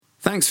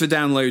Thanks for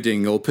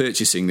downloading or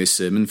purchasing this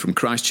sermon from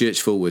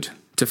Christchurch Fulwood.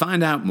 To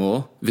find out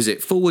more, visit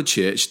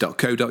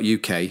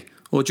fulwoodchurch.co.uk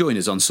or join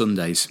us on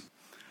Sundays.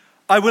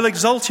 I will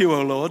exalt you,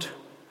 O Lord,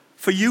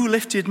 for you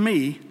lifted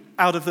me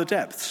out of the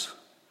depths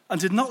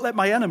and did not let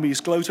my enemies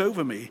gloat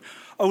over me.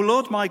 O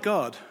Lord my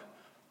God,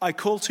 I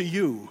call to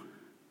you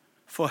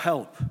for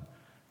help,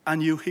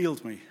 and you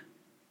healed me.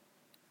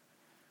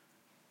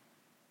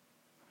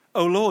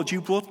 O Lord,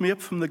 you brought me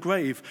up from the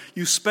grave.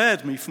 You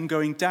spared me from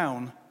going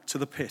down to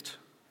the pit.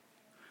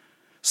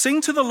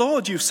 Sing to the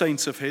Lord, you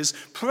saints of his.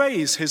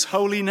 Praise his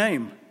holy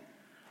name.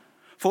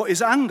 For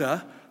his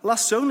anger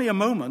lasts only a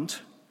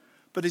moment,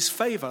 but his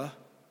favor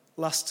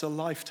lasts a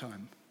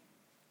lifetime.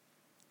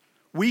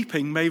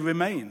 Weeping may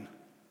remain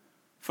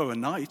for a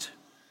night,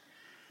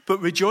 but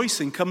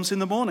rejoicing comes in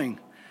the morning.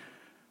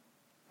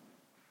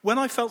 When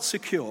I felt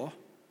secure,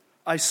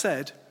 I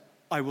said,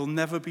 I will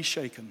never be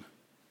shaken.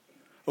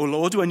 O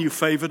Lord, when you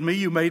favored me,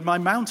 you made my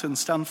mountain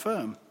stand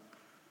firm.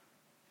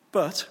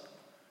 But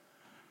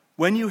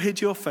when you hid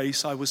your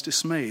face, I was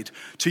dismayed.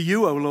 To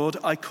you, O Lord,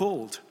 I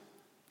called.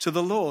 To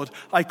the Lord,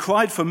 I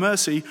cried for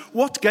mercy.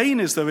 What gain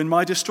is there in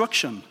my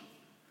destruction,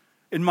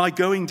 in my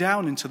going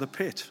down into the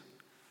pit?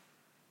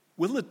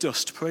 Will the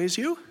dust praise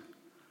you?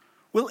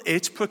 Will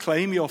it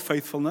proclaim your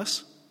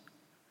faithfulness?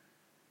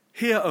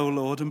 Hear, O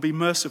Lord, and be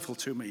merciful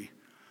to me.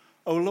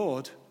 O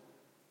Lord,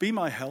 be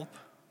my help.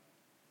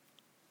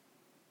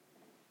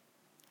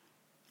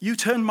 You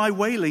turned my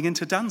wailing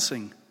into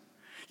dancing.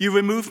 You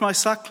removed my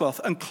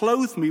sackcloth and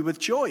clothed me with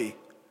joy,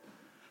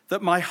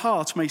 that my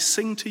heart may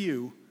sing to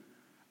you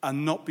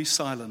and not be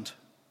silent.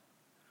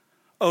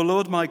 O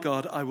Lord my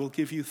God, I will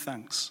give you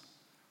thanks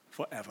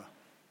forever.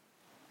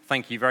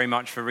 Thank you very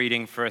much for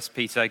reading for us,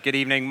 Peter. Good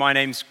evening. My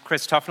name's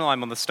Chris Tufnell.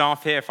 I'm on the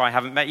staff here, if I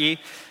haven't met you.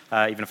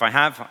 Even if I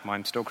have,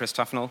 I'm still Chris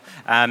Tufnell.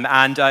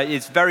 And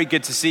it's very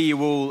good to see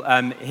you all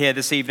here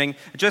this evening.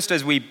 Just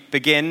as we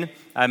begin,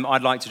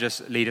 I'd like to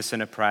just lead us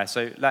in a prayer.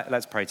 So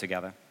let's pray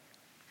together.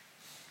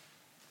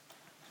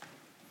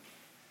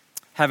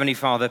 Heavenly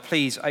Father,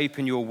 please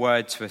open your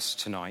word to us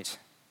tonight.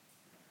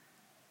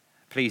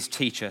 Please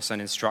teach us and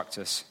instruct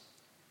us.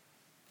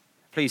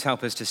 Please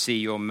help us to see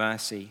your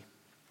mercy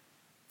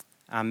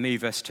and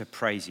move us to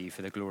praise you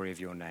for the glory of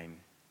your name.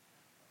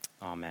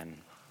 Amen.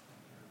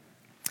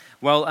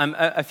 Well,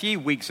 a few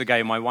weeks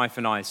ago, my wife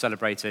and I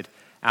celebrated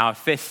our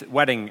 5th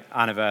wedding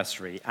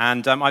anniversary,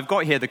 and I've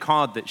got here the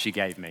card that she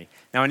gave me.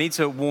 Now, I need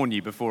to warn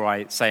you before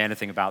I say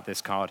anything about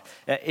this card.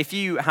 If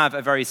you have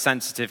a very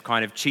sensitive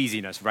kind of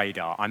cheesiness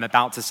radar, I'm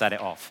about to set it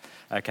off.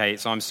 Okay,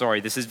 so I'm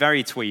sorry, this is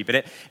very twee,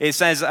 but it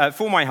says,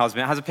 for my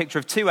husband, it has a picture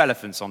of 2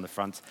 elephants on the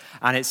front,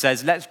 and it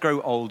says, let's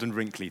grow old and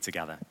wrinkly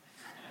together.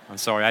 I'm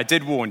sorry, I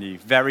did warn you.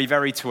 Very,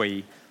 very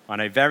twee. I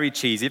know, very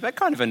cheesy, but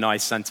kind of a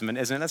nice sentiment,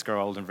 isn't it? Let's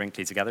grow old and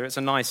wrinkly together. It's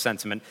a nice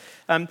sentiment.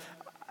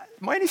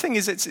 My only thing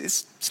is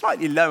it's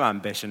slightly low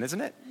ambition, isn't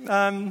it?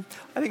 I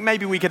think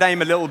maybe we could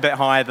aim a little bit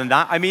higher than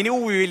that. I mean,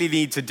 all we really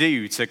need to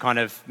do to kind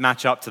of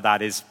match up to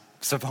that is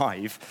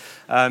survive.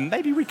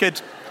 Maybe we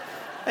could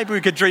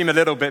dream a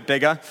little bit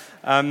bigger.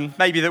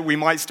 Maybe that we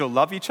might still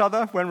love each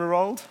other when we're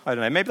old. I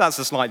don't know. Maybe that's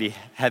a slightly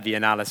heavy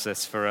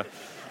analysis for a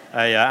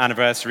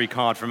anniversary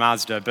card from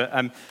Asda,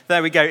 but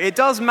there we go. It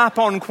does map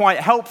on quite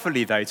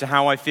helpfully, though, to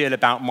how I feel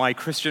about my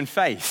Christian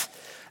faith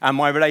and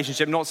my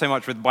relationship, not so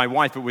much with my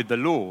wife, but with the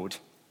Lord.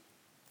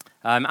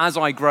 As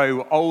I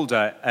grow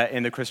older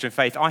in the Christian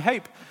faith, I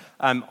hope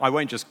I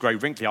won't just grow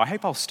wrinkly. I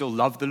hope I'll still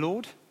love the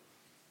Lord.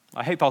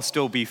 I hope I'll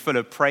still be full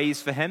of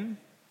praise for him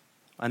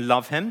and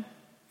love him.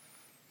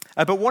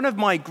 But one of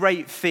my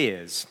great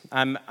fears,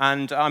 and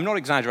I'm not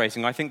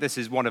exaggerating, I think this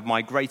is one of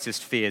my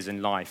greatest fears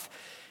in life,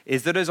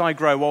 is that as I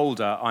grow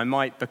older, I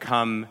might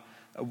become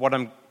what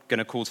I'm going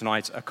to call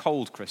tonight a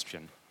cold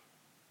Christian.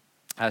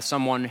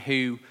 Someone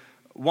who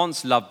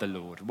once loved the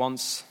Lord,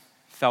 once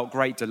felt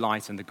great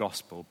delight in the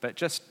gospel, but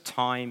just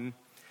time,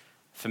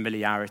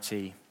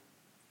 familiarity,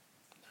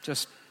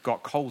 just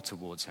got cold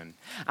towards him.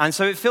 And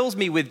so it fills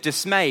me with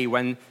dismay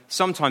when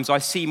sometimes I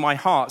see my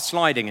heart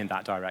sliding in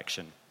that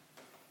direction.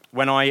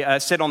 When I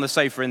sit on the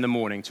sofa in the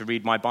morning to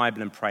read my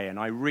Bible and pray, and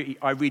I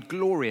read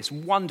glorious,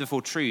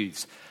 wonderful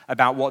truths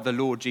about what the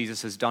Lord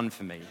Jesus has done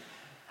for me.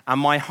 And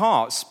my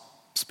heart,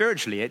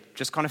 spiritually, it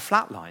just kind of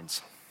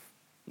flatlines.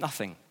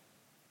 Nothing.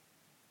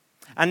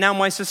 And now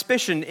my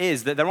suspicion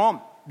is that there aren't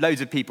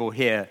loads of people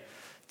here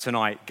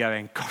tonight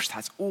going, gosh,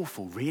 that's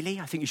awful, really?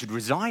 I think you should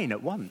resign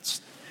at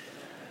once.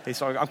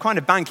 So I'm kind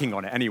of banking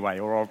on it anyway,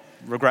 or I'll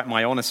regret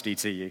my honesty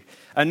to you.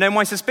 And no,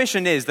 my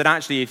suspicion is that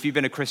actually if you've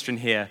been a Christian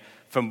here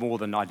for more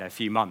than, I don't know, a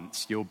few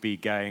months, you'll be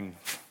going,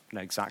 I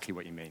know exactly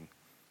what you mean.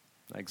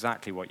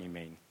 Exactly what you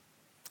mean.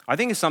 I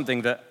think it's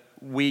something that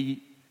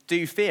we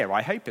do fear.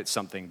 I hope it's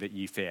something that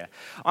you fear.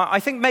 I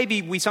think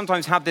maybe we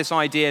sometimes have this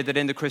idea that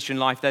in the Christian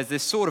life there's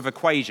this sort of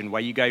equation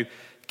where you go,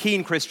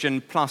 keen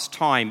Christian plus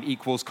time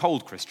equals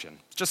cold Christian.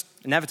 It's just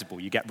inevitable.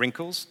 You get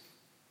wrinkles,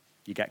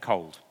 you get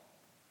cold.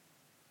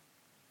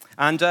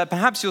 And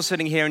perhaps you're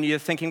sitting here and you're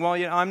thinking, well,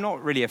 I'm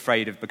not really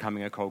afraid of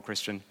becoming a cold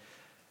Christian.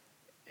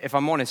 If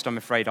I'm honest, I'm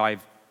afraid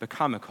I've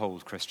become a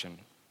cold Christian.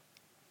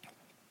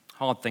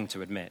 Hard thing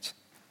to admit.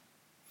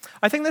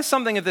 I think there's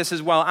something of this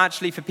as well,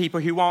 actually, for people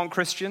who aren't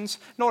Christians.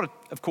 Not,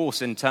 of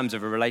course, in terms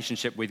of a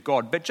relationship with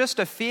God, but just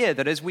a fear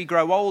that as we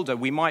grow older,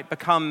 we might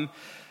become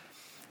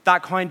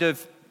that kind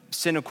of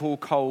cynical,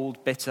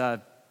 cold,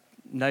 bitter,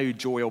 no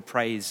joy or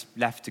praise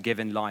left to give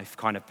in life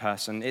kind of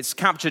person. It's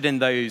captured in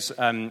those,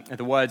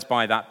 the words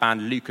by that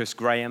band Lucas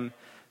Graham,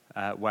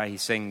 where he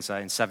sings,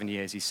 in 7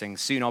 years, he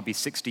sings, "Soon I'll be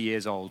 60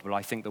 years old, but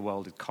I think the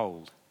world is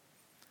cold."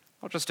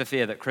 Not just a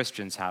fear that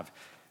Christians have,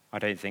 I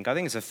don't think. I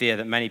think it's a fear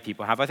that many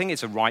people have. I think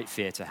it's a right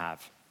fear to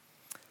have.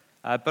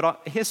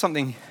 But here's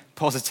something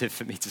positive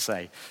for me to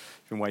say.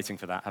 You've been waiting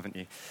for that, haven't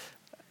you?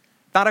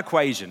 That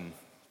equation,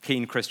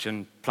 keen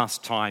Christian plus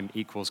time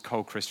equals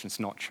cold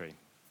Christian's not true.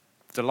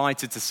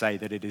 Delighted to say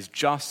that it is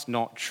just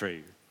not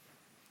true.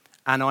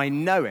 And I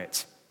know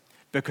it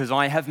because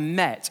I have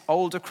met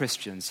older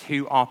Christians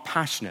who are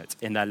passionate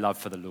in their love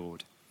for the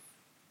Lord.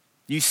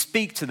 You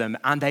speak to them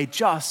and they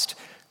just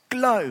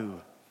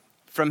glow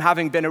from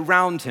having been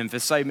around him for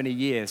so many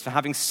years, for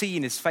having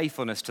seen his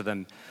faithfulness to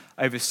them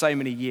over so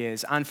many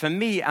years. And for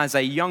me, as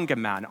a younger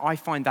man, I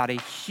find that a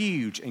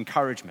huge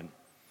encouragement.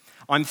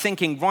 I'm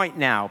thinking right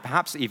now,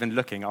 perhaps even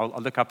looking, I'll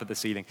look up at the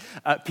ceiling,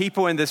 at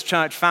people in this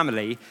church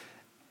family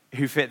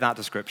who fit that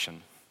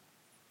description,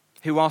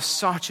 who are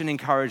such an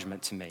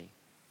encouragement to me.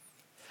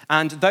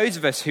 And those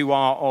of us who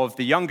are of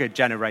the younger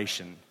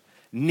generation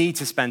need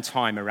to spend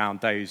time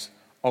around those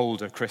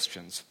older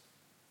Christians.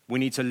 We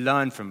need to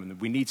learn from them.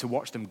 We need to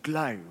watch them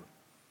glow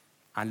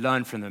and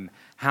learn from them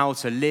how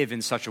to live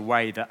in such a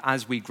way that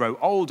as we grow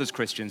old as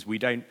Christians, we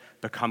don't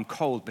become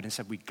cold, but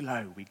instead we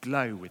glow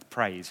with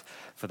praise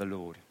for the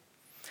Lord.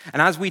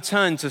 And as we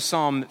turn to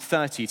Psalm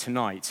 30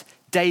 tonight,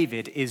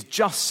 David is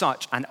just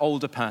such an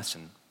older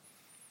person,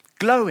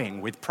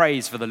 glowing with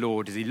praise for the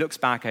Lord as he looks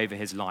back over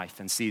his life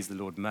and sees the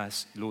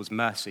Lord's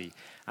mercy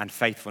and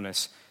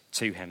faithfulness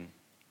to him.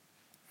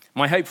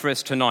 My hope for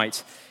us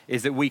tonight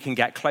is that we can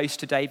get close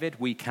to David.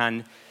 We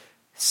can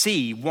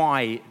see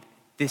why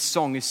this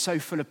song is so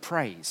full of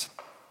praise,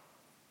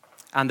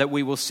 and that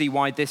we will see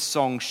why this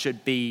song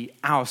should be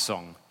our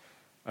song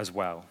as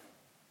well.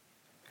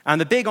 And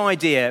the big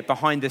idea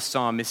behind this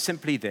psalm is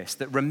simply this,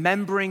 that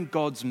remembering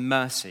God's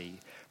mercy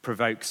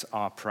provokes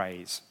our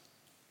praise.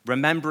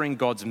 Remembering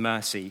God's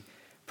mercy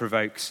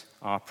provokes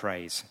our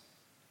praise.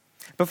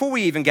 Before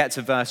we even get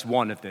to verse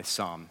 1 of this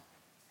psalm,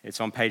 it's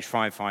on page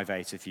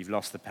 558 if you've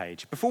lost the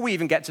page. Before we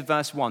even get to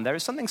verse 1, there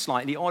is something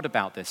slightly odd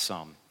about this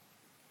psalm.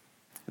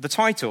 The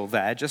title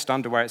there, just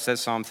under where it says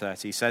Psalm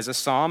 30, says a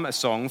psalm, a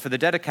song for the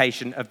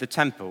dedication of the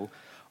temple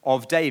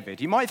of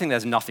David. You might think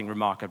there's nothing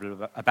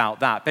remarkable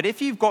about that, but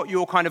if you've got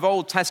your kind of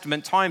Old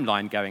Testament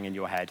timeline going in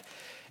your head,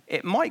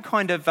 it might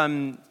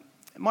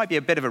be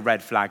a bit of a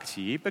red flag to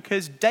you,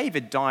 because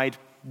David died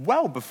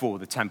well before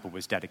the temple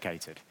was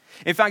dedicated.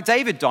 In fact,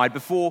 David died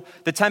before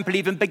the temple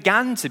even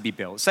began to be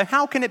built. So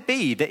how can it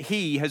be that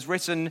he has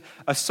written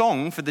a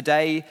song for the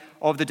day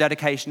of the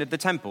dedication of the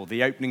temple,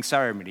 the opening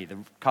ceremony, the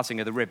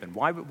cutting of the ribbon?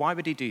 Why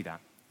would he do that?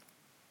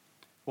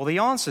 Well, the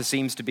answer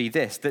seems to be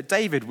this, that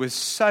David was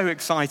so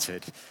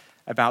excited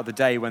about the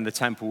day when the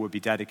temple would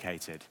be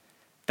dedicated,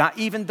 that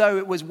even though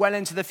it was well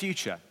into the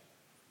future,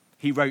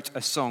 he wrote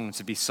a song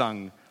to be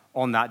sung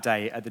on that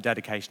day at the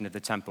dedication of the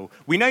temple.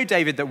 We know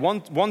David that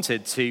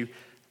wanted to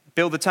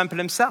build the temple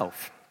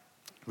himself.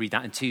 Read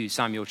that in 2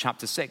 Samuel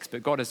chapter 6.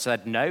 But God has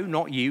said, no,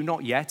 not you,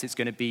 not yet. It's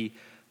going to be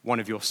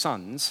one of your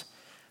sons.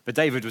 But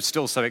David was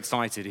still so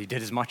excited, he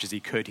did as much as he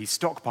could. He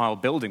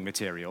stockpiled building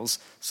materials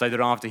so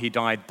that after he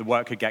died, the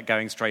work could get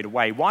going straight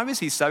away. Why was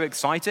he so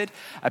excited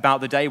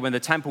about the day when the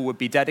temple would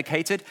be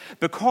dedicated?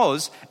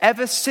 Because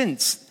ever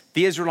since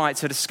the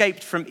Israelites had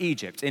escaped from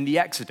Egypt in the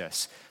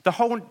Exodus, the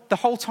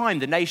whole time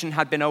the nation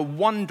had been a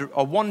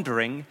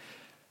wandering,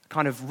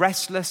 kind of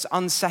restless,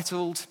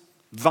 unsettled,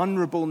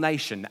 vulnerable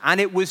nation. And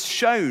it was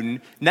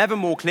shown never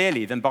more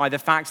clearly than by the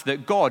fact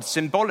that God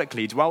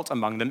symbolically dwelt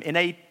among them in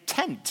a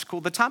tent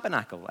called the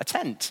tabernacle, a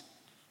tent,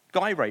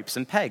 guy ropes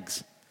and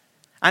pegs.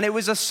 And it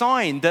was a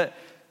sign that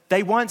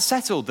they weren't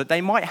settled, that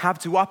they might have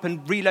to up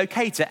and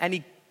relocate at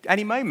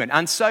any moment.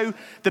 And so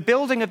the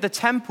building of the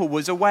temple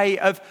was a way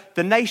of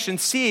the nation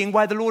seeing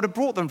where the Lord had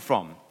brought them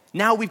from.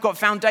 Now we've got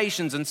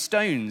foundations and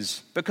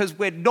stones because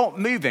we're not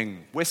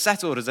moving. We're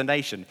settled as a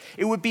nation.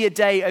 It would be a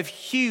day of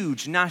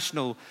huge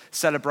national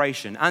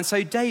celebration. And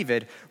so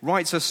David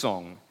writes a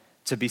song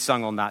to be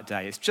sung on that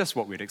day. It's just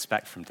what we'd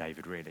expect from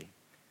David, really.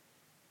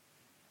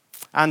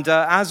 And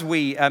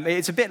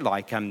it's a bit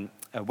like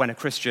when a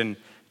Christian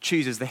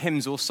chooses the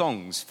hymns or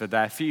songs for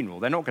their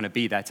funeral. They're not going to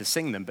be there to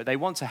sing them, but they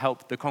want to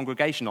help the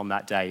congregation on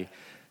that day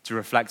to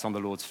reflect on the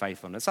Lord's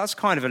faithfulness. That's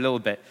kind of a little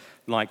bit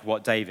like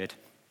what David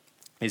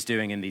is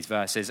doing in these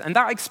verses. And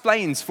that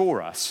explains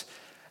for us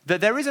that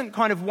there isn't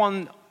kind of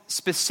one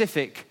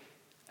specific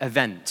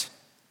event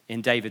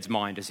in David's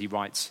mind as he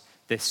writes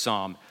this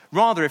psalm.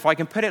 Rather, if I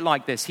can put it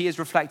like this, he is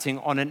reflecting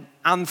on an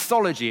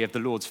anthology of the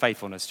Lord's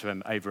faithfulness to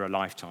him over a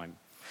lifetime.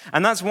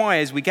 And that's why,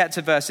 as we get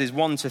to verses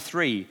 1 to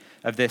 3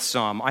 of this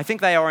psalm, I think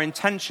they are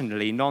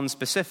intentionally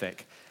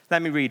non-specific.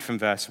 Let me read from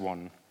verse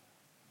 1.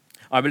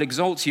 I will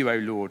exalt you, O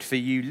Lord, for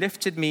you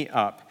lifted me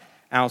up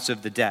out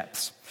of the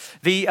depths.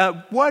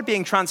 The word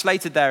being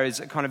translated there is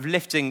kind of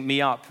lifting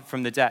me up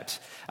from the depths.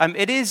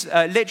 It is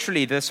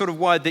literally the sort of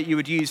word that you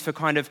would use for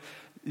kind of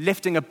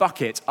lifting a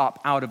bucket up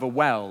out of a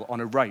well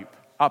on a rope,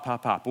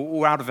 up,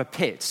 or out of a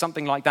pit,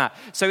 something like that.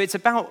 So it's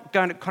about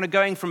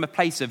going from a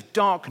place of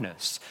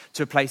darkness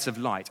to a place of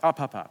light,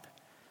 up.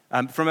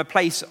 From a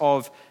place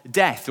of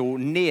death or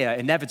near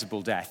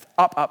inevitable death,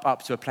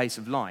 up to a place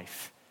of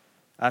life.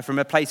 From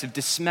a place of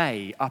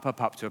dismay,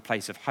 up to a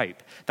place of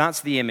hope. That's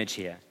the image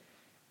here.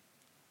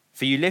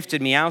 For you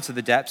lifted me out of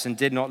the depths and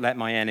did not let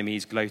my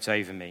enemies gloat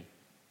over me.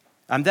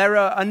 And there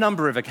are a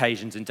number of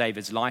occasions in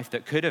David's life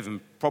that could have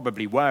and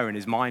probably were in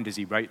his mind as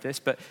he wrote this,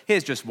 but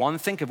here's just one.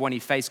 Think of when he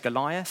faced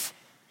Goliath.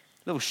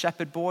 Little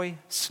shepherd boy,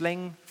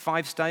 sling,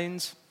 5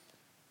 stones.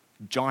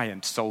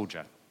 Giant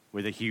soldier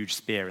with a huge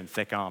spear and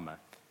thick armor.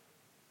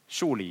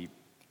 Surely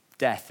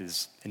death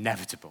is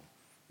inevitable.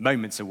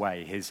 Moments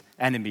away, his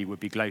enemy would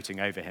be gloating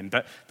over him,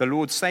 but the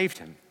Lord saved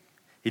him.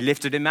 He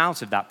lifted him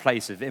out of that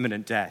place of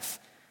imminent death.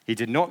 He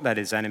did not let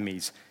his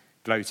enemies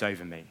gloat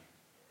over me.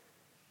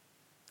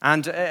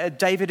 And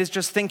David is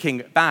just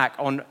thinking back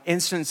on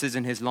instances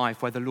in his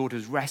life where the Lord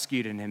has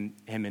rescued him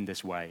in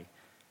this way.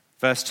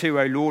 Verse 2,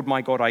 O Lord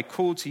my God, I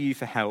called to you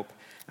for help,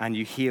 and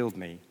you healed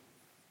me.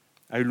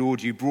 O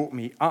Lord, you brought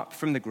me up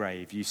from the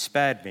grave. You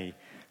spared me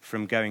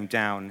from going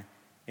down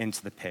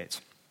into the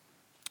pit.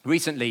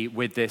 Recently,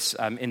 with this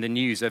in the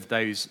news of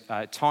those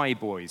Thai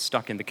boys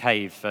stuck in the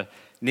cave for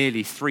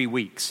nearly 3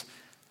 weeks,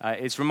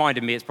 it's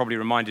probably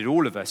reminded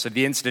all of us of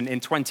the incident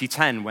in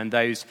 2010 when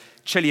those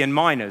Chilean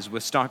miners were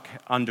stuck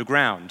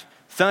underground.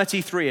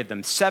 33 of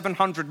them,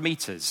 700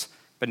 meters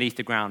beneath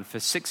the ground for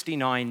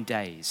 69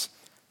 days.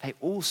 They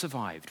all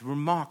survived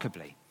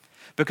remarkably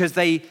because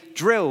they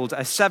drilled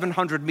a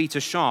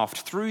 700-meter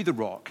shaft through the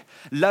rock,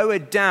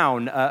 lowered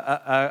down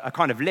a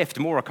kind of lift,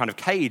 more a kind of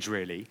cage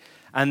really,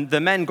 and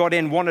the men got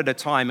in one at a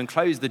time and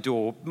closed the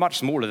door, much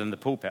smaller than the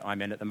pulpit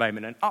I'm in at the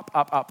moment, and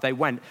up they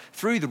went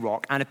through the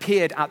rock and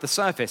appeared at the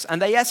surface.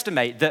 And they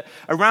estimate that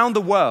around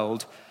the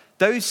world,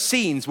 those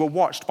scenes were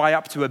watched by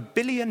up to 1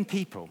 billion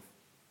people.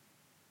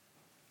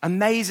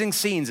 Amazing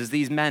scenes as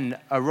these men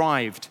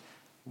arrived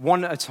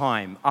one at a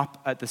time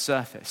up at the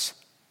surface,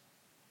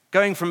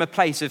 going from a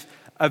place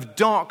of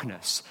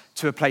darkness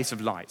to a place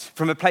of light,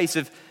 from a place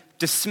of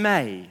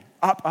dismay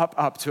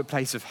up to a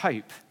place of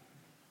hope.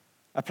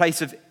 A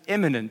place of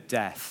imminent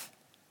death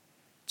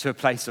to a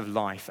place of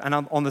life. And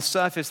on the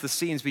surface, the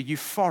scenes were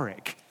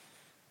euphoric.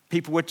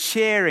 People were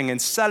cheering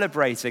and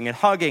celebrating and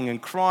hugging and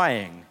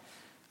crying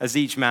as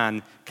each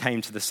man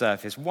came to the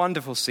surface.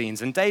 Wonderful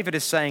scenes. And David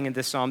is saying in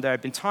this psalm, there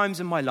have been times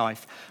in my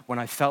life when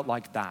I felt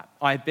like that.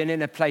 I have been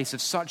in a place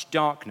of such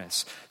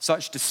darkness,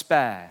 such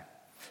despair,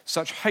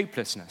 such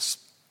hopelessness.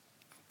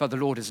 But the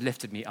Lord has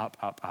lifted me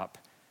up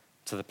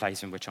to the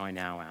place in which I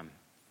now am.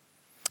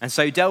 And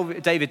so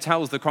David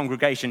tells the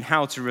congregation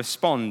how to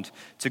respond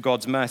to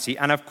God's mercy.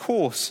 And of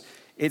course,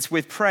 it's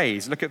with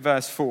praise. Look at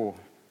verse 4.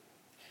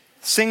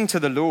 Sing to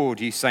the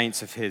Lord, you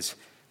saints of his.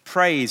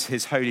 Praise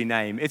his holy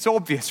name. It's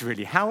obvious,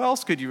 really. How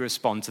else could you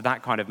respond to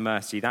that kind of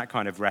mercy, that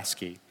kind of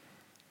rescue?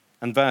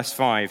 And verse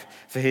 5.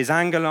 For his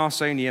anger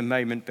lasts only a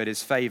moment, but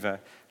his favor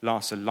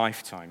lasts a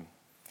lifetime.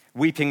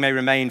 Weeping may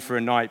remain for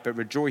a night, but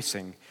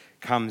rejoicing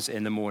comes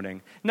in the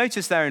morning.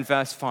 Notice there in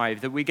verse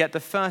 5 that we get the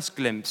first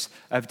glimpse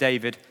of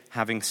David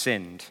having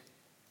sinned.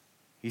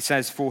 He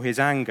says, for his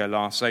anger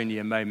lasts only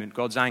a moment.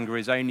 God's anger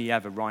is only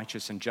ever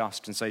righteous and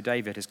just, and so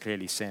David has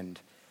clearly sinned.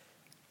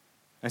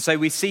 And so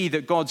we see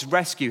that God's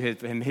rescue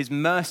of him, his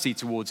mercy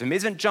towards him,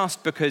 isn't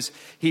just because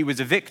he was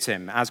a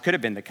victim, as could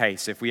have been the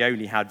case if we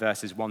only had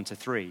verses 1 to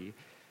 3,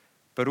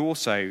 but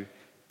also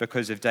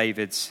because of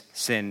David's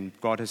sin.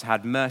 God has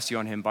had mercy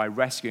on him by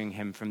rescuing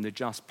him from the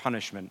just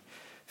punishment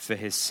for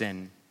his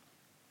sin.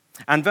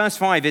 And verse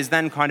 5 is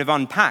then kind of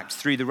unpacked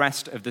through the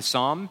rest of the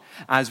psalm.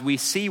 As we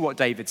see what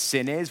David's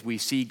sin is, we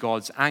see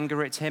God's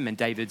anger at him and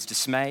David's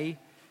dismay,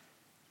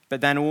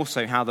 but then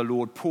also how the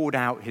Lord poured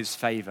out his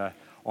favor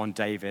on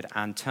David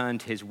and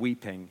turned his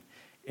weeping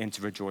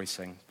into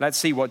rejoicing. Let's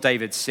see what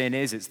David's sin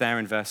is. It's there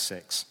in verse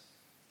 6.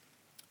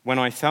 When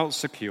I felt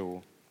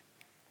secure,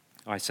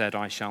 I said,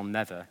 I shall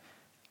never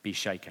be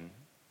shaken.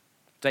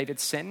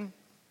 David's sin?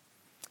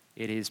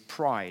 It is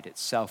pride,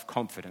 it's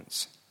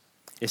self-confidence.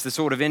 It's the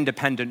sort of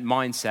independent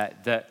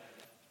mindset that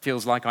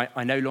feels like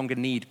I no longer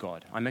need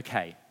God. I'm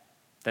okay.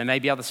 There may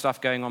be other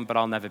stuff going on, but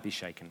I'll never be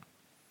shaken.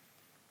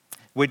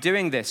 We're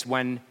doing this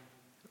when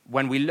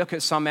we look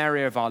at some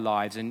area of our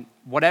lives and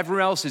whatever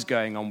else is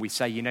going on, we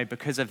say,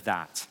 because of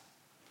that,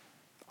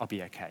 I'll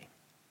be okay.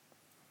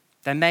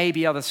 There may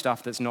be other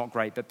stuff that's not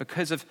great, but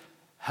because of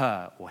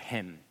her or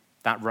him,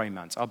 that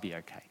romance, I'll be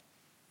okay.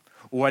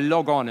 Or I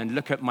log on and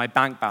look at my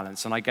bank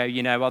balance and I go,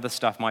 other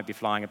stuff might be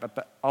flying,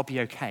 but I'll be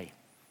okay.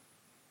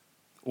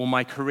 Or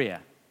my career,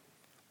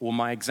 or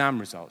my exam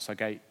results, I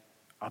go,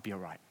 I'll be all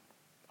right.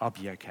 I'll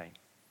be okay.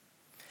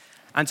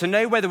 And to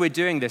know whether we're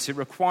doing this, it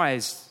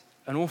requires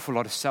an awful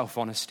lot of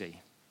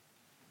self-honesty,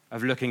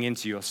 of looking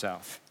into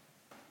yourself.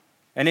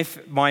 And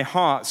if my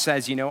heart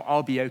says,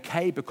 I'll be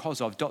okay because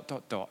of ...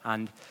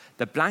 and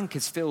the blank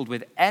is filled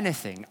with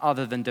anything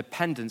other than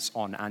dependence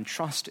on and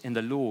trust in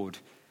the Lord,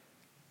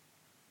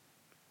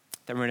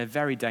 then we're in a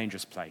very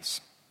dangerous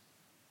place.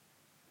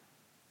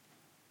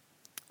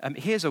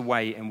 Here's a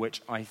way in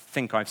which I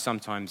think I've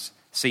sometimes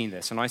seen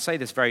this, and I say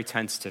this very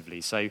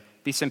tentatively, so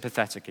be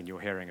sympathetic in your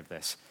hearing of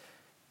this.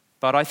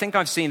 But I think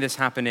I've seen this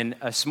happen in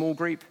a small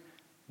group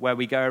where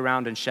we go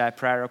around and share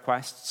prayer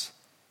requests,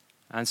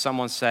 and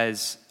someone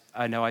says,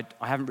 oh no, I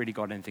haven't really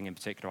got anything in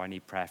particular I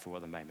need prayer for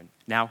at the moment.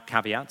 Now,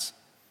 caveats.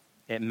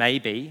 It may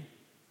be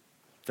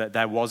that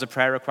there was a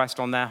prayer request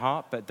on their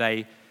heart, but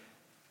they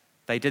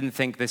didn't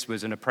think this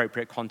was an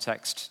appropriate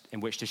context in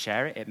which to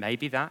share it. It may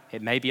be that.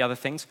 It may be other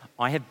things.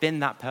 I have been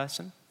that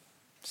person,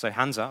 so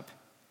hands up.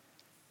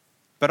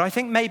 But I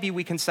think maybe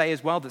we can say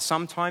as well that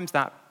sometimes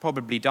that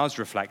probably does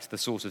reflect the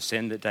sort of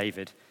sin that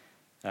David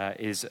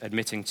is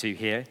admitting to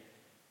here.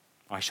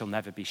 I shall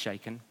never be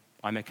shaken.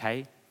 I'm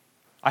okay.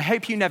 I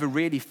hope you never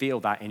really feel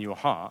that in your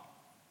heart,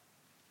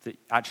 that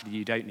actually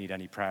you don't need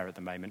any prayer at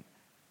the moment.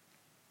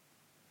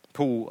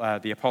 Paul,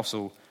 the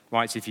apostle,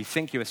 writes, if you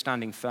think you are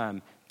standing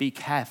firm, be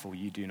careful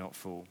you do not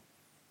fall.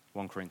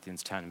 1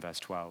 Corinthians 10, verse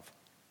 12.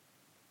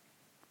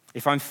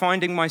 If I'm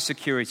finding my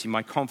security,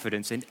 my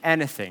confidence in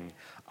anything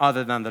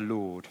other than the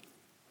Lord,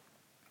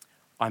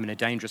 I'm in a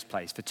dangerous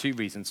place for two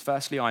reasons.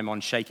 Firstly, I'm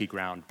on shaky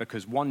ground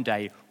because one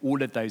day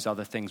all of those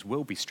other things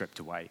will be stripped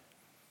away.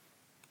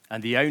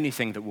 And the only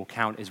thing that will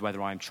count is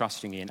whether I'm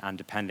trusting in and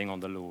depending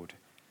on the Lord.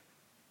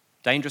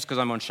 Dangerous because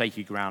I'm on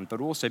shaky ground,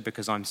 but also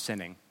because I'm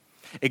sinning.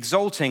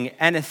 Exalting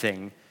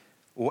anything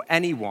or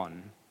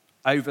anyone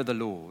over the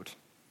Lord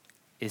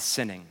is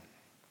sinning.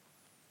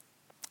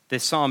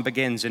 This psalm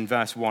begins in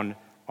verse 1,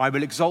 I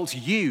will exalt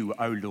you,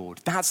 O Lord.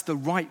 That's the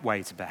right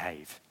way to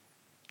behave,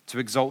 to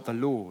exalt the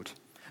Lord.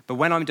 But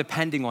when I'm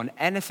depending on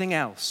anything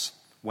else,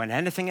 when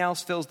anything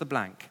else fills the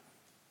blank,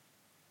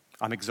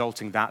 I'm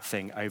exalting that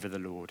thing over the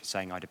Lord,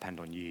 saying I depend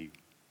on you.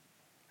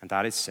 And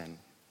that is sin.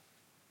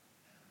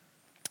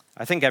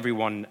 I think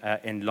everyone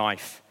in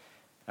life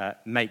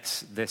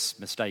makes this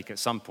mistake at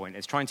some point.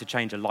 It's trying to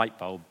change a light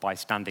bulb by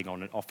standing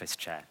on an office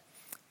chair.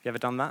 Have you ever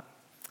done that?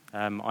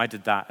 I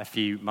did that a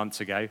few months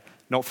ago,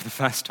 not for the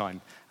first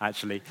time,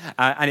 actually.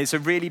 And it's a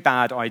really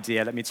bad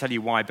idea. Let me tell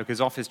you why.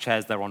 Because office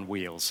chairs, they're on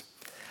wheels.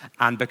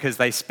 And because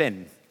they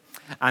spin.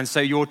 And so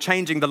you're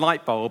changing the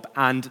light bulb,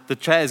 and the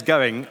chair's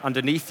going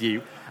underneath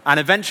you. And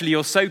eventually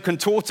you're so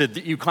contorted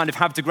that you kind of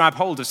have to grab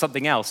hold of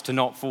something else to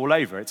not fall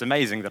over. It's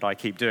amazing that I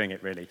keep doing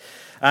it, really.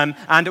 And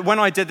when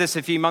I did this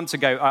a few months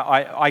ago,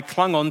 I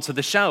clung onto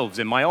the shelves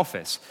in my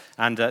office.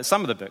 And some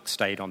of the books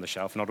stayed on the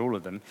shelf, not all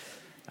of them.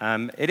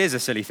 It is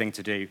a silly thing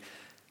to do.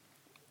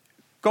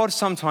 God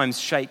sometimes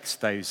shakes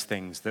those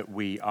things that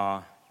we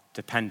are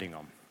depending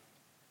on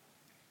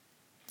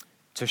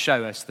to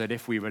show us that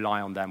if we rely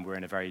on them, we're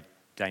in a very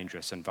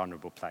dangerous and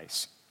vulnerable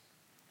place.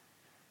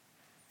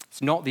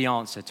 It's not the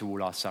answer to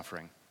all our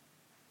suffering,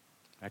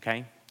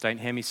 okay? Don't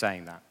hear me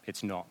saying that.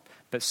 It's not.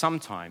 But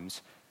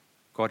sometimes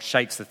God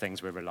shakes the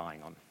things we're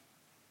relying on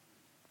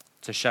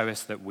to show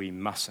us that we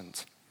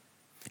mustn't.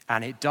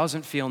 And it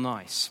doesn't feel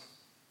nice.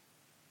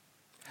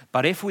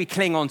 But if we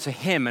cling on to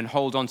him and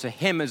hold on to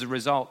him as a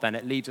result, then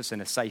it leaves us in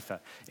a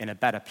safer, in a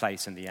better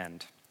place in the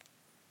end.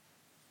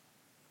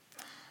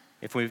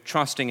 If we're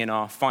trusting in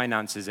our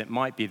finances, it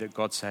might be that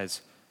God says,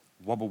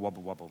 wobble,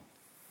 wobble, wobble.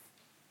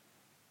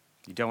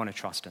 You don't want to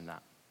trust in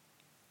that.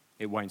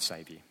 It won't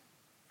save you.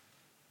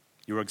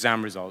 Your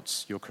exam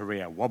results, your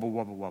career, wobble,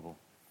 wobble, wobble.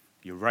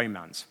 Your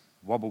romance,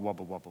 wobble,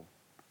 wobble, wobble.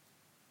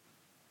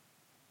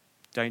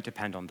 Don't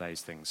depend on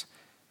those things.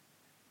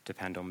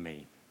 Depend on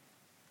me.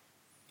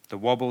 The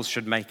wobbles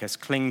should make us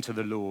cling to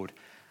the Lord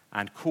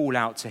and call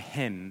out to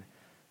him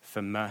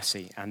for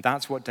mercy. And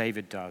that's what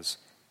David does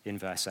in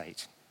verse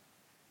 8.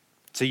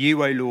 To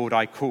you, O Lord,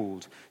 I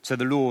called. To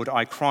the Lord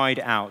I cried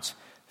out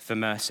for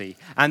mercy.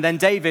 And then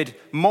David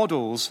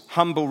models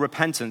humble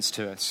repentance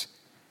to us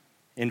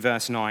in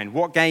verse 9.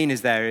 What gain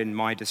is there in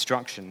my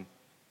destruction,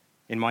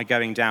 in my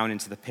going down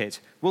into the pit?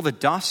 Will the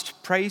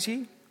dust praise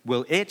you?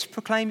 Will it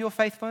proclaim your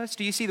faithfulness?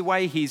 Do you see the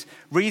way he's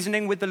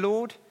reasoning with the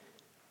Lord?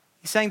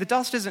 He's saying the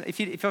dust isn't,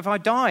 if I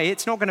die,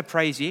 it's not going to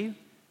praise you.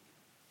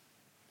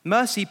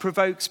 Mercy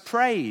provokes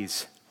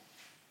praise.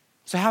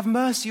 So have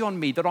mercy on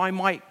me that I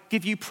might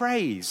give you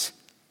praise.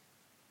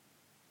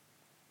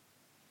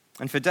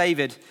 And for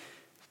David,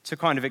 to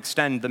kind of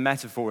extend the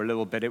metaphor a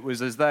little bit, it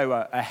was as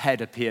though a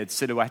head appeared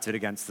silhouetted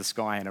against the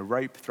sky and a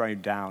rope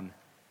thrown down,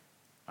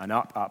 and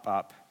up, up,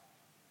 up,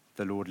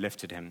 the Lord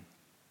lifted him.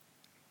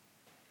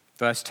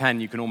 Verse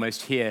 10, you can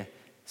almost hear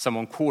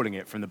someone calling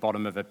it from the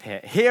bottom of a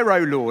pit. Hear, O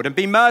Lord, and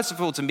be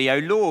merciful to me, O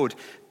Lord,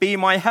 be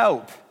my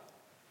help.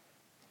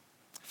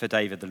 For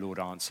David, the Lord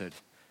answered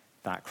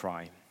that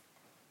cry.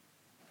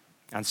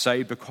 And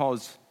so,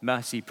 because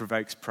mercy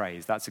provokes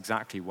praise, that's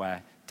exactly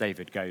where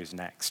David goes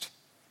next.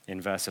 In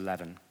verse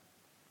 11,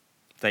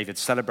 David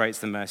celebrates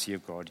the mercy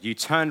of God. You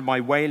turned my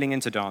wailing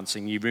into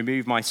dancing. You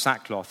removed my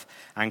sackcloth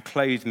and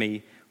clothed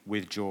me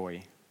with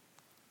joy.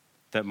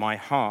 that my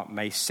heart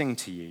may sing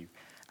to you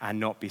and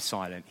not be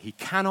silent. He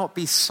cannot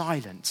be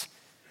silent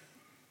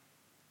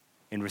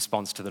in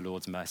response to the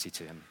Lord's mercy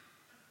to him.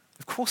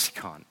 Of course he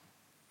can't.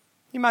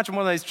 You imagine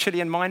one of those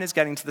Chilean miners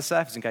getting to the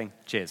surface and going,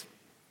 cheers.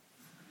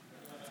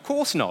 Of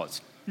course not.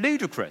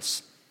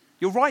 Ludicrous.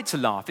 You're right to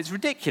laugh. It's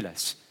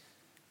ridiculous.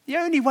 The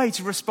only way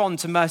to respond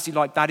to mercy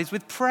like that is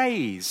with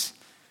praise,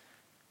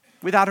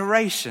 with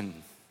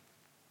adoration.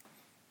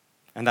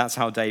 And that's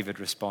how David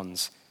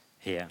responds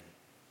here.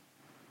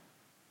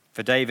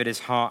 For David, his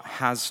heart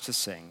has to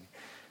sing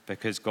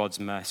because God's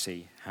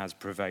mercy has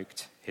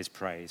provoked his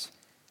praise.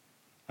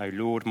 O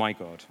Lord my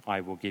God, I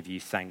will give you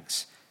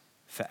thanks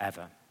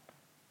forever.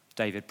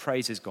 David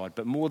praises God,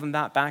 but more than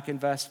that, back in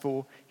verse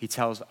 4, he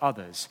tells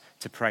others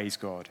to praise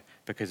God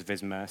because of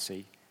his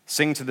mercy.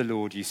 Sing to the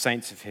Lord, you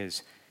saints of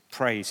his,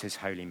 praise his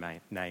holy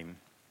name.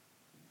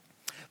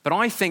 But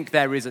I think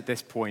there is at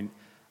this point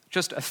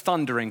just a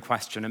thundering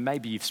question, and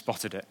maybe you've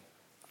spotted it.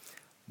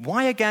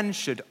 Why again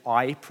should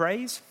I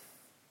praise?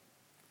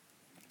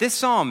 This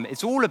psalm,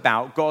 it's all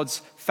about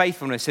God's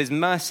faithfulness, his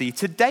mercy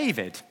to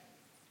David.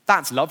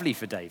 That's lovely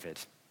for David.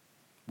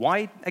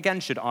 Why again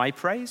should I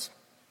praise?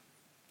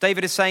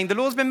 David is saying, the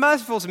Lord's been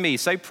merciful to me,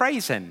 so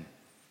praise him.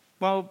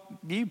 Well,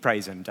 you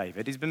praise him,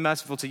 David. He's been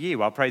merciful to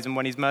you. I'll praise him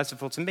when he's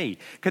merciful to me.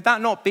 Could that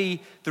not be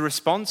the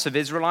response of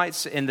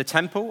Israelites in the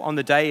temple on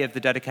the day of the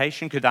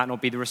dedication? Could that not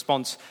be the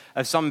response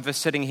of some of us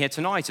sitting here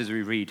tonight as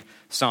we read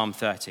Psalm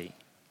 30?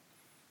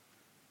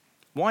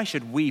 Why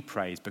should we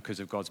praise because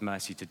of God's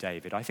mercy to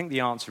David? I think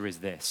the answer is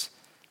this.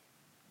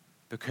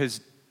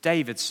 Because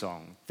David's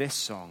song, this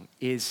song,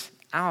 is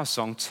our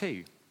song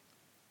too.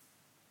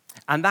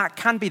 And that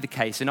can be the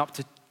case in up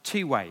to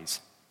two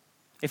ways.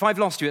 If I've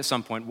lost you at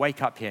some point,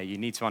 wake up here. You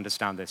need to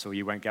understand this or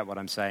you won't get what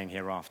I'm saying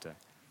hereafter.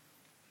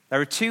 There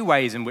are two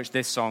ways in which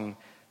this song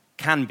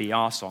can be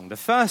our song. The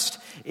first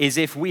is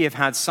if we have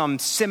had some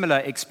similar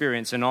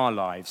experience in our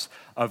lives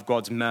of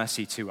God's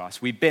mercy to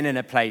us. We've been in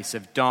a place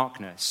of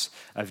darkness,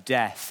 of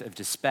death, of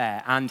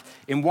despair, and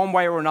in one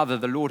way or another,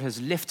 the Lord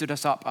has lifted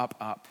us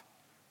up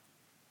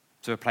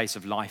to a place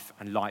of life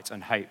and light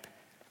and hope.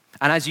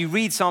 And as you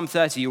read Psalm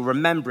 30, you're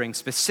remembering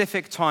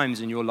specific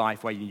times in your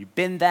life where you've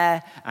been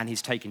there and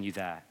he's taken you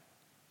there.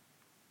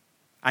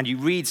 And you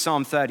read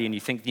Psalm 30 and you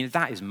think,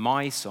 that is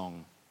my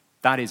song.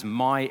 That is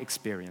my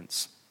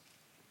experience.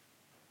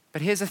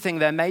 But here's the thing,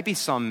 there may be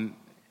some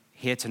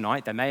here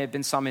tonight, there may have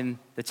been some in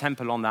the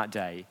temple on that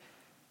day,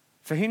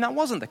 for whom that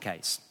wasn't the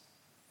case.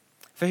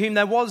 For whom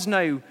there was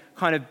no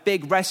kind of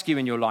big rescue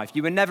in your life.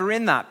 You were never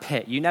in that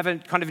pit. You never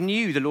kind of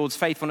knew the Lord's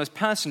faithfulness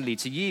personally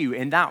to you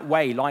in that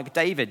way like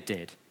David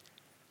did.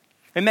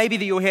 It may be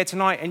that you're here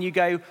tonight and you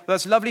go, well,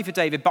 that's lovely for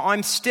David, but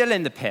I'm still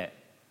in the pit,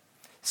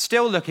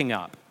 still looking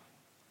up,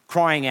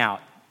 crying out,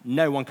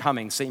 no one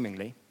coming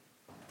seemingly.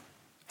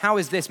 How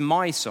is this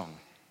my song?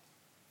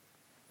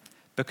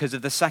 Because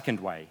of the second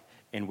way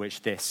in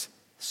which this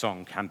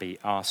song can be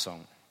our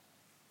song.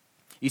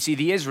 You see,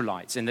 the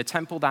Israelites in the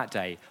temple that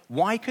day,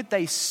 why could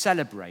they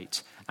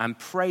celebrate and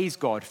praise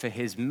God for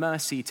his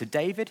mercy to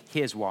David?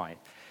 Here's why.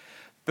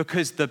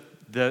 Because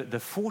the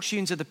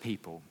fortunes of the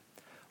people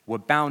were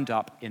bound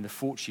up in the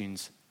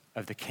fortunes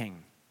of the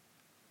king.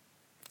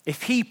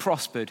 If he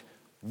prospered,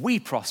 we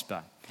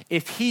prosper.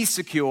 If he's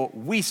secure,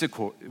 we're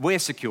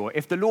secure.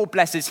 If the Lord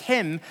blesses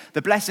him,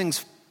 the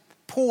blessings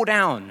pour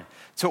down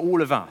to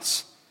all of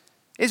us.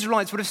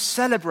 Israelites would have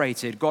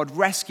celebrated God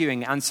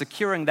rescuing and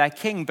securing their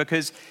king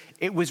because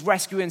it was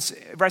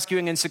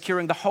rescuing and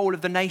securing the whole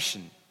of the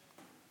nation.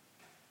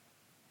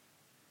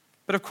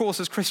 But of course,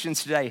 as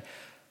Christians today,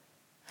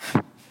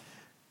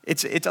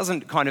 it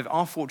doesn't kind of,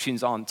 our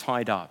fortunes aren't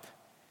tied up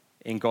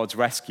in God's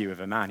rescue of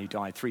a man who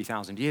died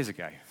 3,000 years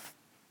ago.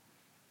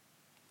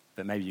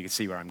 But maybe you can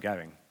see where I'm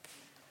going.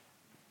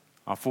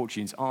 Our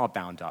fortunes are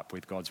bound up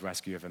with God's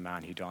rescue of a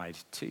man who died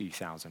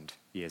 2,000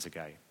 years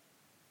ago.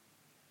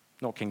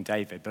 Not King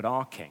David, but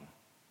our King,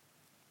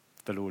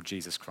 the Lord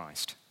Jesus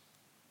Christ.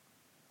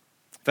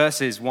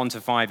 Verses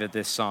 1-5 of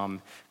this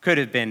psalm could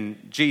have been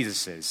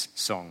Jesus'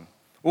 song.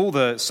 All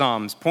the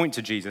psalms point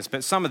to Jesus,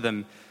 but some of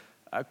them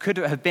could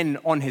have been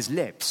on his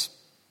lips.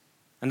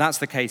 And that's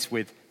the case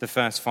with the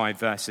first 5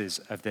 verses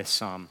of this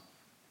psalm.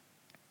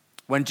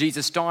 When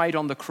Jesus died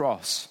on the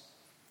cross,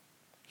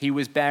 he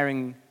was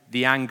bearing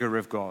the anger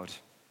of God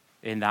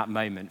in that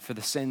moment for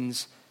the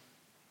sins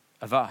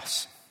of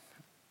us,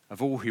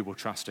 of all who will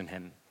trust in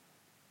him.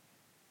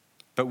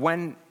 But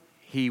when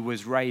he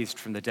was raised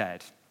from the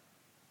dead,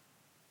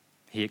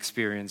 he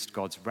experienced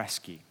God's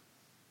rescue.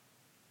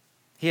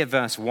 Hear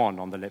verse 1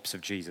 on the lips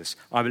of Jesus.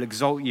 I will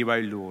exalt you, O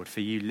Lord, for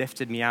you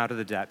lifted me out of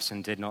the depths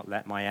and did not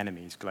let my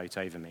enemies gloat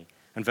over me.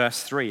 And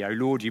verse 3, O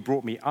Lord, you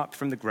brought me up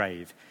from the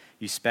grave.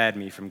 You spared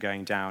me from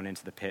going down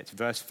into the pit.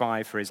 Verse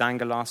 5, for his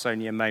anger lasts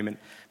only a moment,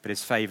 but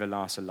his favor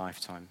lasts a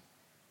lifetime.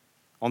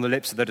 On the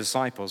lips of the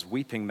disciples,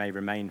 weeping may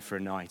remain for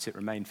a night. It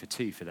remained for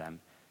 2 for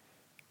them.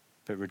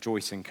 But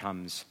rejoicing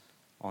comes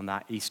on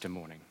that Easter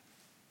morning.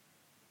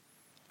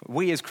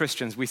 We as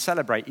Christians, we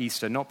celebrate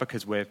Easter not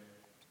because we're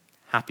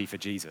happy for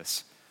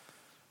Jesus,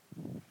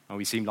 Oh,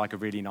 he seemed like a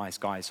really nice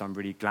guy, so I'm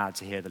really glad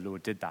to hear the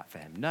Lord did that for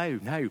him.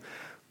 No.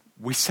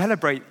 We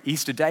celebrate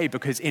Easter Day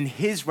because in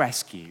his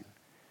rescue,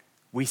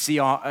 we see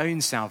our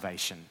own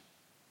salvation.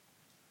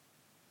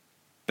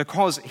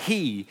 Because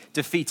he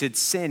defeated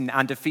sin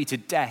and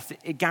defeated death,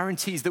 it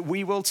guarantees that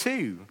we will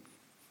too.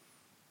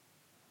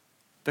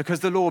 Because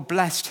the Lord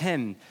blessed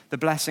him, the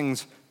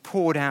blessings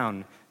pour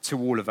down to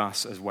all of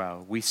us as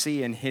well. We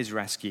see in his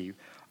rescue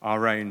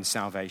our own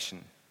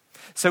salvation.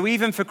 So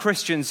even for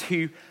Christians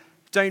who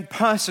don't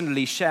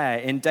personally share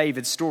in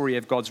David's story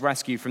of God's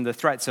rescue from the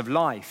threats of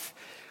life,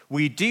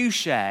 we do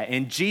share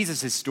in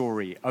Jesus'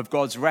 story of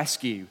God's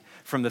rescue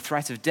from the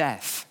threat of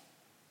death.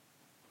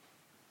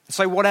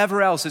 So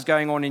whatever else is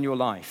going on in your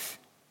life,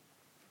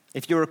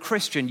 if you're a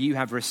Christian, you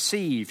have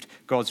received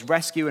God's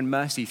rescue and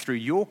mercy through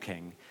your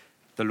King,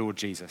 the Lord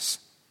Jesus.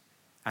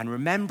 And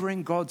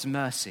remembering God's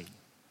mercy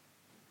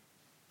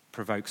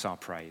provokes our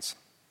praise.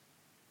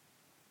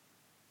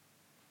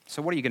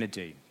 So what are you going to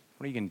do?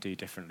 What are you going to do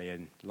differently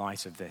in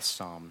light of this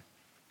psalm?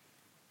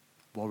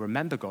 Well,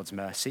 remember God's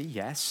mercy,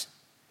 yes.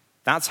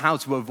 That's how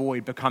to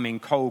avoid becoming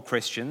cold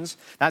Christians.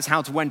 That's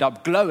how to end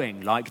up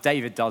glowing like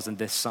David does in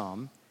this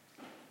psalm.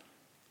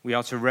 We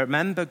are to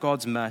remember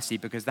God's mercy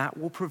because that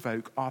will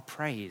provoke our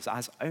praise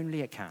as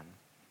only it can.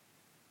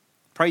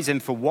 Praise him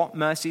for what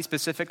mercy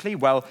specifically?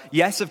 Well,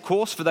 yes, of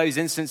course, for those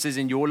instances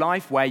in your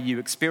life where you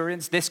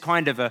experience this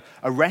kind of a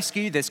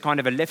rescue, this kind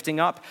of a lifting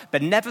up,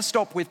 but never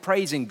stop with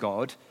praising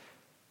God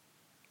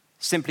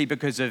simply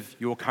because of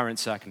your current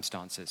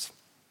circumstances.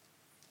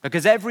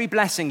 Because every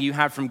blessing you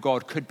have from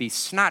God could be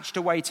snatched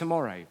away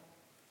tomorrow,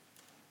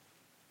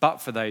 but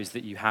for those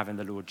that you have in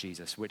the Lord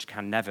Jesus, which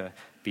can never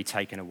be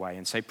taken away.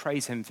 And so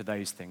praise him for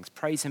those things.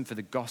 Praise him for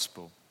the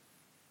gospel.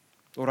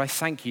 Lord, I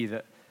thank you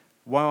that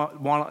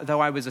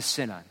though I was a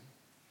sinner,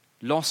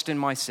 lost in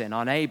my sin,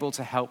 unable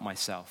to help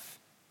myself,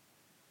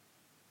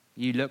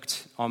 you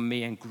looked on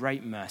me in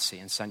great mercy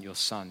and sent your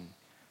Son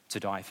to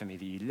die for me,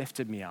 that you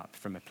lifted me up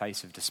from a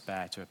place of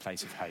despair to a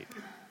place of hope.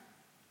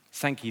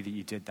 Thank you that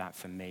you did that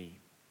for me.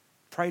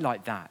 Pray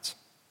like that.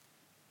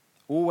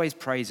 Always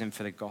praise him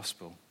for the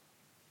gospel.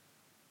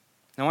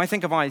 Now, I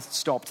think if I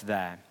stopped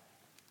there,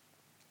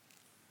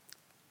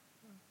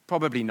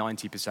 probably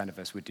 90% of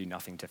us would do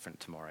nothing different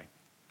tomorrow.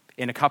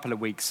 In a couple of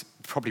weeks,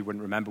 probably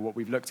wouldn't remember what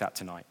we've looked at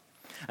tonight.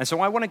 And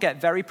so I want to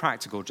get very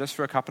practical just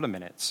for a couple of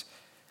minutes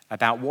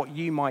about what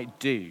you might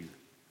do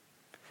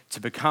to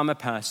become a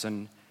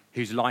person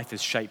whose life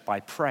is shaped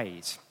by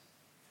praise,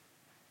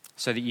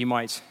 so that you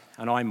might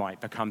and I might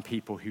become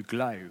people who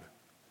glow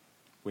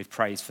with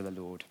praise for the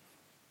Lord.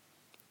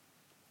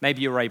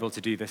 Maybe you're able to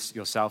do this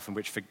yourself, in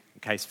which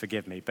case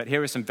forgive me, but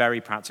here are some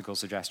very practical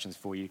suggestions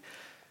for you.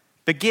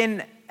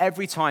 Begin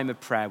every time of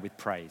prayer with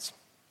praise.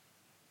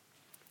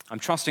 I'm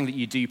trusting that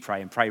you do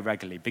pray and pray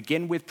regularly.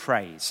 Begin with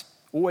praise.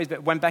 Always,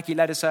 when Becky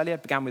led us earlier,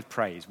 began with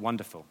praise.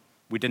 Wonderful.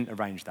 We didn't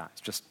arrange that.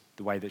 It's just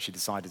the way that she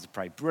decided to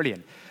pray.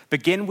 Brilliant.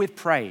 Begin with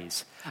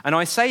praise. And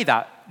I say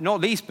that not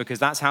least because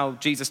that's how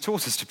Jesus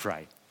taught us to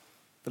pray.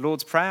 The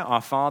Lord's Prayer,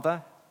 our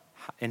Father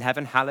in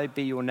heaven, hallowed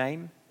be your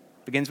name,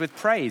 begins with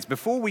praise.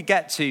 Before we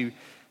get to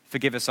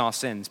forgive us our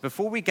sins,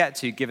 before we get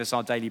to give us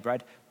our daily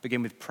bread,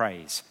 begin with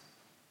praise.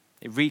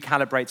 It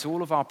recalibrates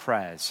all of our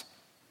prayers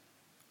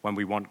when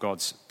we want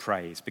God's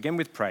praise. Begin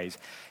with praise.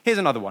 Here's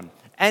another one.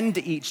 End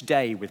each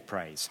day with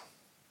praise.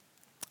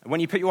 When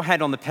you put your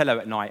head on the pillow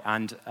at night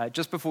and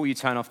just before you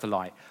turn off the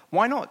light,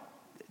 why not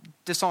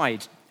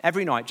decide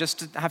every night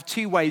just to have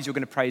 2 ways you're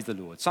going to praise the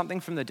Lord? Something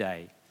from the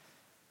day,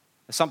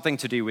 something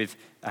to do with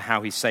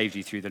how he saved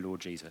you through the Lord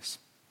Jesus.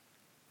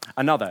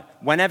 Another,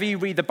 whenever you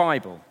read the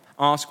Bible,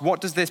 ask, what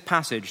does this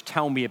passage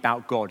tell me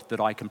about God that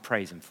I can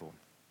praise him for?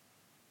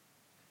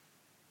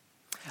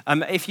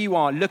 If you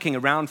are looking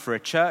around for a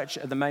church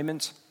at the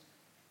moment,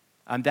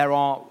 there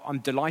are, I'm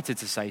delighted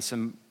to say,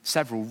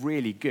 several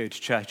really good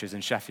churches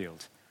in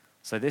Sheffield.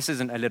 So this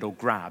isn't a little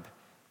grab,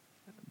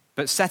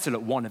 but settle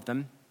at one of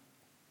them.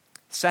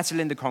 Settle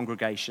in the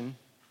congregation,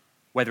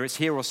 whether it's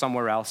here or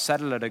somewhere else.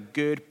 Settle at a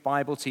good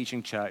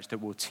Bible-teaching church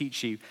that will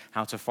teach you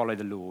how to follow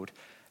the Lord,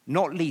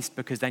 not least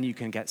because then you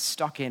can get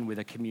stuck in with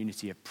a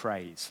community of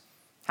praise.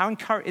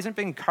 Isn't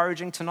it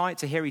encouraging tonight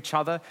to hear each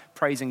other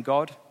praising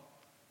God?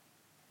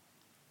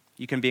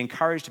 You can be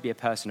encouraged to be a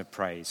person of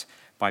praise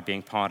by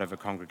being part of a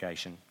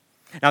congregation.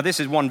 Now, this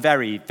is one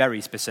very,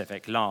 very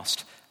specific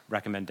last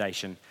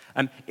recommendation.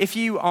 If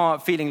you are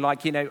feeling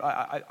like,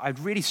 I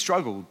really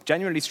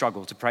genuinely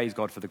struggle to praise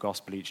God for the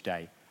gospel each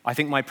day, I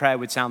think my prayer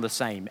would sound the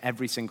same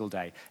every single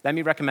day. Let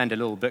me recommend a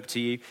little book to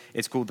you.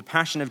 It's called The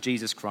Passion of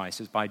Jesus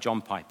Christ. It's by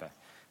John Piper.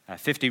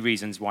 50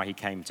 Reasons Why He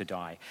Came to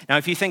Die. Now,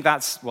 if you think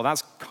that's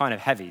kind of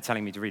heavy,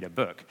 telling me to read a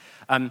book.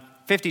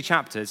 50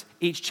 chapters,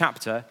 each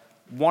chapter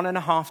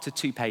 1.5 to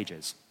 2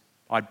 pages.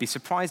 I'd be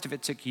surprised if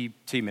it took you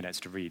 2 minutes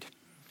to read.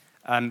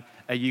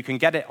 You can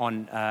get it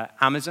on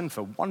Amazon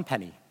for 1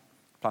 penny,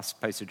 plus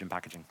postage and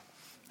packaging.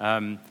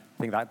 I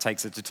think that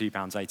takes it to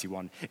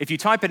 £2.81. If you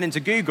type it into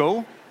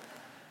Google,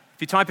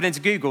 you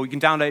can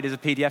download it as a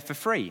PDF for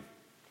free.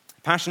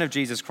 Passion of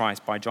Jesus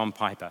Christ by John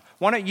Piper.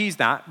 Why don't you use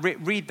that,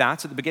 read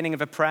that at the beginning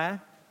of a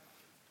prayer,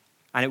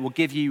 and it will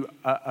give you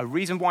a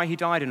reason why he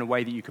died in a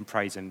way that you can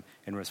praise him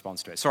in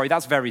response to it. Sorry,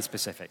 that's very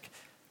specific,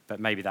 but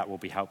maybe that will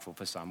be helpful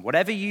for some.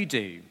 Whatever you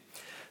do,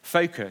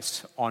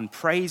 focus on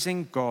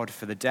praising God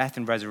for the death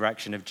and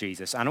resurrection of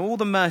Jesus and all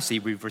the mercy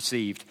we've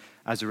received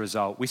as a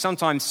result. We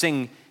sometimes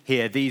sing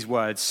here these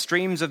words,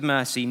 streams of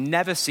mercy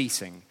never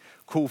ceasing,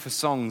 call for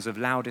songs of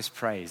loudest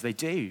praise. They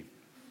do.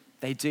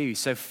 They do.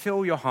 So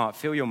fill your heart,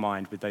 fill your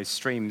mind with those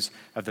streams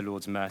of the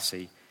Lord's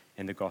mercy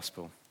in the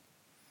gospel.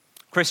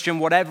 Christian,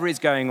 whatever is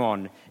going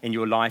on in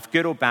your life,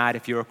 good or bad,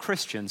 if you're a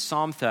Christian,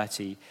 Psalm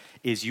 30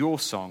 is your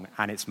song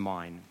and it's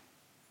mine.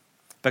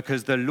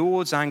 Because the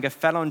Lord's anger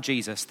fell on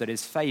Jesus that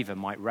his favor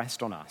might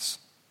rest on us.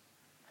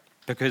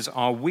 Because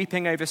our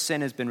weeping over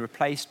sin has been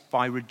replaced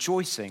by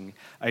rejoicing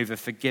over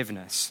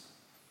forgiveness.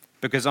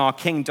 Because our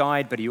King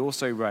died, but he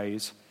also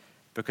rose.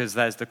 Because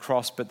there's the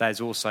cross, but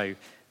there's also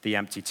the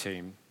empty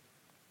tomb.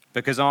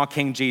 Because our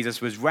King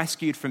Jesus was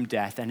rescued from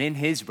death, and in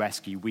his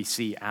rescue we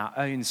see our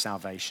own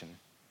salvation.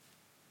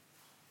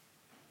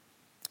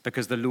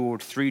 Because the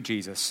Lord, through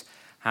Jesus,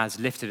 has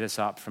lifted us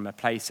up from a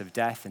place of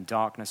death and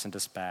darkness and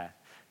despair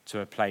to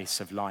a place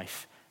of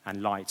life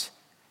and light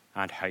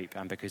and hope,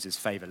 and because his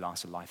favor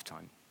lasts a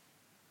lifetime.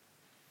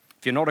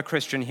 If you're not a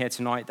Christian here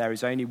tonight, there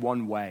is only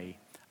one way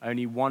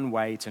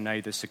to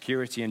know the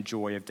security and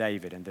joy of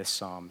David in this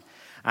psalm,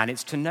 and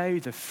it's to know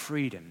the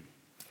freedom,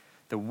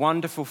 the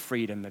wonderful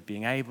freedom of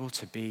being able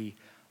to be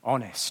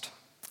honest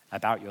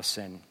about your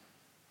sin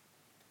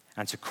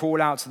and to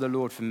call out to the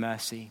Lord for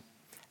mercy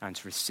and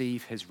to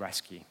receive his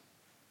rescue.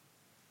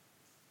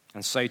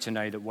 And so to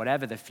know that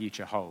whatever the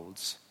future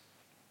holds,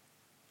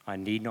 I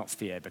need not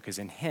fear, because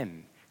in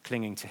him,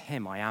 clinging to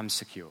him, I am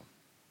secure.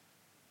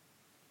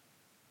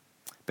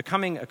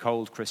 Becoming a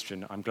cold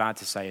Christian, I'm glad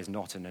to say, is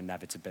not an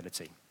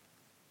inevitability.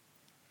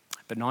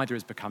 But neither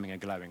is becoming a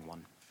glowing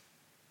one.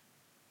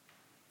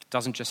 It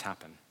doesn't just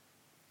happen.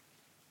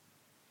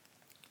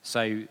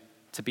 So,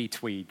 to be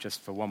Tweed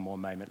just for one more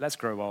moment, let's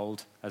grow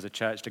old as a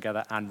church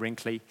together and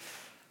wrinkly.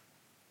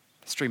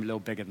 Let's dream a little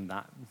bigger than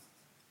that.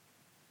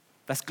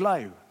 Let's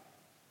glow.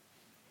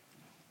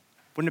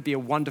 Wouldn't it be a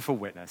wonderful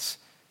witness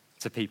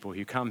to people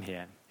who come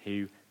here,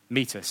 who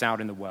meet us out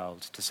in the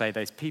world, to say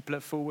those people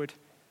at Forward,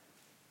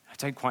 I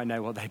don't quite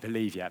know what they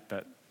believe yet,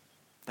 but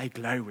they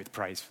glow with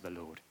praise for the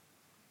Lord.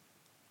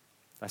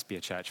 Let's be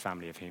a church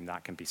family of whom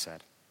that can be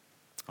said.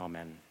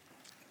 Amen.